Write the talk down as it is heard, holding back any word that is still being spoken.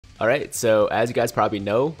Alright, so as you guys probably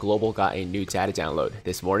know, Global got a new data download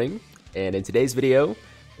this morning, and in today's video,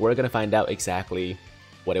 we're going to find out exactly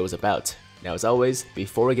what it was about. Now as always,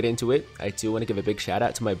 before we get into it, I do want to give a big shout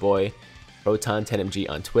out to my boy Proton10mg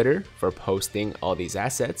on Twitter for posting all these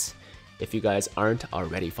assets. If you guys aren't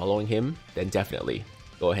already following him, then definitely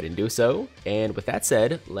go ahead and do so. And with that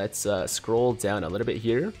said, let's scroll down a little bit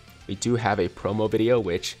here. We do have a promo video,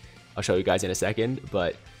 which I'll show you guys in a second,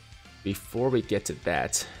 but before we get to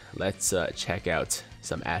that, let's check out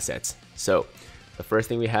some assets. So the first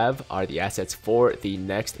thing we have are the assets for the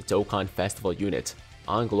next Dokkan Festival unit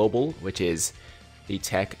on Global, which is the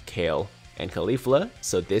Tech, Kale, and Caulifla.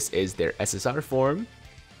 So this is their SSR form,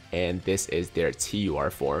 and this is their TUR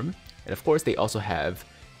form. And of course, they also have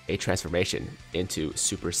a transformation into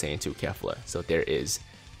Super Saiyan 2 Kefla. So there is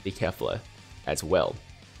the Kefla as well.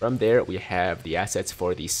 From there, we have the assets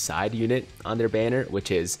for the side unit on their banner, which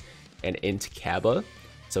is an INT Cabba.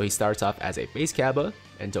 So he starts off as a base Cabba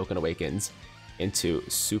and Dokkan awakens into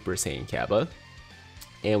Super Saiyan Cabba.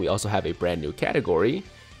 And we also have a brand new category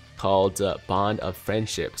called Bond of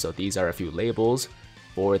Friendship. So these are a few labels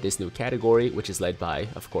for this new category, which is led by,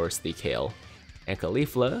 of course, the Kale and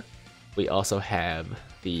Caulifla. We also have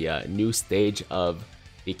the new stage of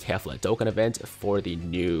the Kefla Dokkan event for the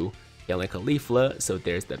new Kale and Caulifla. So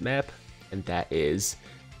there's the map, and that is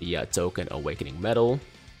the Dokkan Awakening Medal.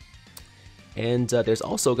 And there's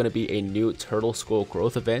also going to be a new Turtle Scroll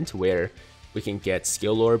growth event where we can get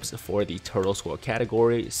skill orbs for the Turtle Scroll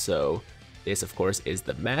category. So this, of course, is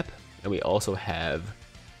the map. And we also have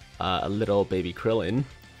a little baby Krillin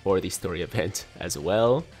for the story event as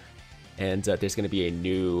well. And there's going to be a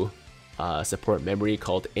new support memory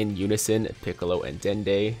called In Unison, Piccolo, and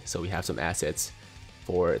Dende. So we have some assets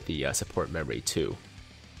for the support memory too.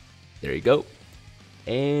 There you go.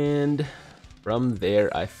 And from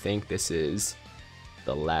there, I think this is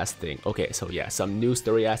the last thing. Okay, so yeah, some new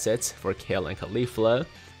story assets for Kale and Caulifla,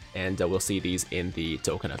 and we'll see these in the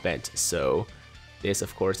Dokkan event. So this,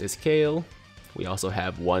 of course, is Kale. We also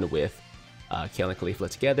have one with Kale and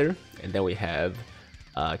Caulifla together, and then we have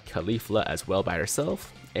Caulifla as well by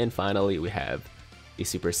herself, and finally we have the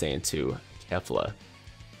Super Saiyan 2 Kefla.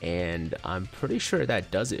 And I'm pretty sure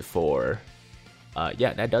that does it for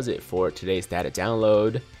yeah, that does it for today's data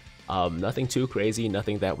download. Nothing too crazy,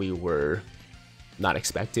 nothing that we were not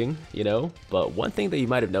expecting, you know? But one thing that you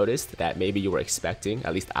might have noticed that maybe you were expecting,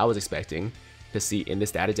 at least I was expecting, to see in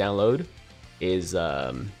this data download is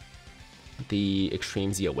the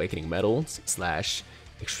Extreme Z Awakening Medals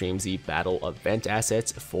 / Extreme Z Battle event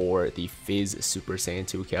assets for the Fizz Super Saiyan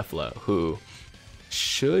 2 Kefla, who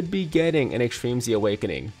should be getting an Extreme Z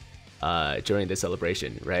Awakening during this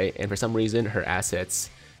celebration, right? And for some reason, her assets,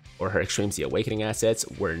 or her Extreme Z Awakening assets,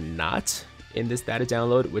 were not in this data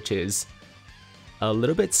download, which is a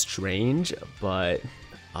little bit strange, but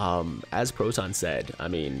as Proton said, I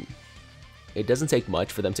mean, it doesn't take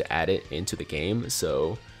much for them to add it into the game,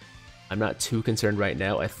 so I'm not too concerned right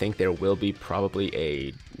now. I think there will be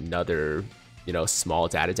probably another, you know, small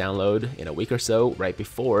data download in a week or so, right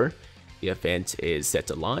before the event is set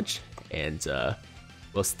to launch, and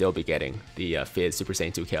we'll still be getting the Fizz Super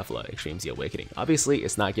Saiyan 2 Kefla Extreme Z Awakening. Obviously,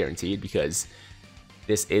 it's not guaranteed because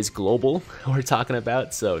this is global we're talking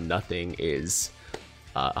about, so nothing is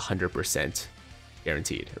 100%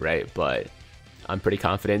 guaranteed, right? But I'm pretty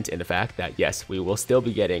confident in the fact that yes, we will still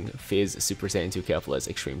be getting Fizz Super Saiyan 2 Kefla's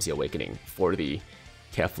Extreme Z Awakening for the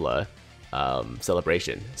Kefla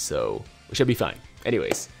celebration, so we should be fine.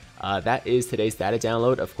 Anyways, that is today's data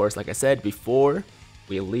download. Of course, like I said, before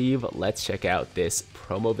we leave, let's check out this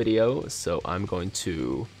promo video. So I'm going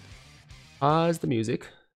to pause the music.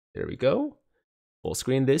 There we go. Full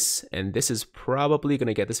screen this, and this is probably going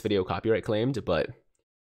to get this video copyright claimed, but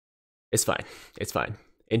it's fine. It's fine.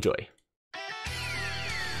 Enjoy. Kale!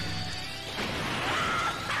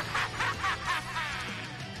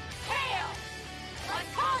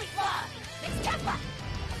 Caulifla! It's Cabba!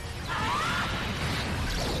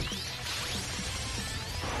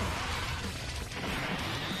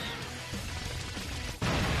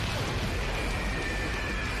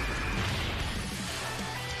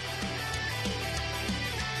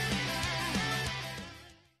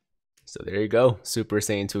 So there you go, Super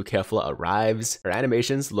Saiyan 2 Kefla arrives. Her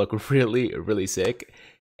animations look really, really sick.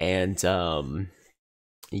 And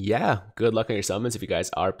yeah, good luck on your summons. If you guys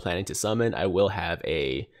are planning to summon, I will have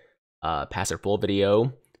a pass or pull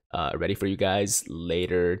video ready for you guys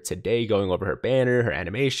later today, going over her banner, her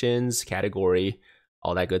animations, category,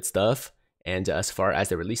 all that good stuff. And as far as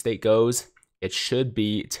the release date goes, it should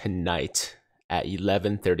be tonight at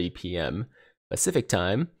 11:30 p.m. Pacific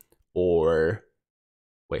time, or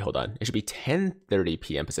Wait, hold on. It should be 10:30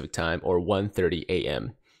 p.m. Pacific time or 1:30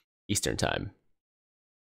 a.m. Eastern time.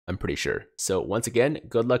 I'm pretty sure. So once again,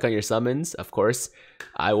 good luck on your summons. Of course,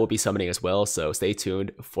 I will be summoning as well, so stay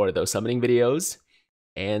tuned for those summoning videos.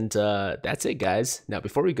 And that's it, guys. Now,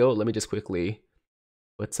 before we go, let me just quickly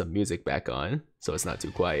put some music back on so it's not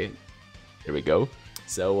too quiet. There we go.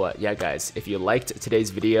 So yeah, guys, if you liked today's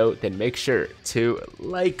video, then make sure to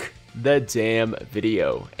like the damn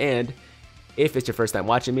video. And if it's your first time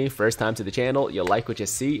watching me, first time to the channel, you like what you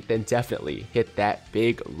see, then definitely hit that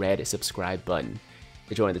big red subscribe button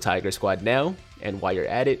to join the Tiger Squad now. And while you're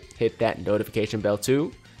at it, hit that notification bell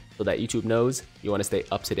too, so that YouTube knows you want to stay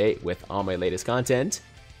up to date with all my latest content.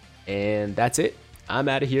 And that's it. I'm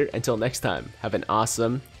out of here. Until next time, have an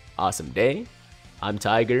awesome, awesome day. I'm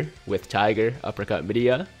Tiger with Tiger Uppercut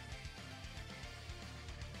Media,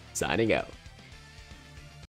 signing out.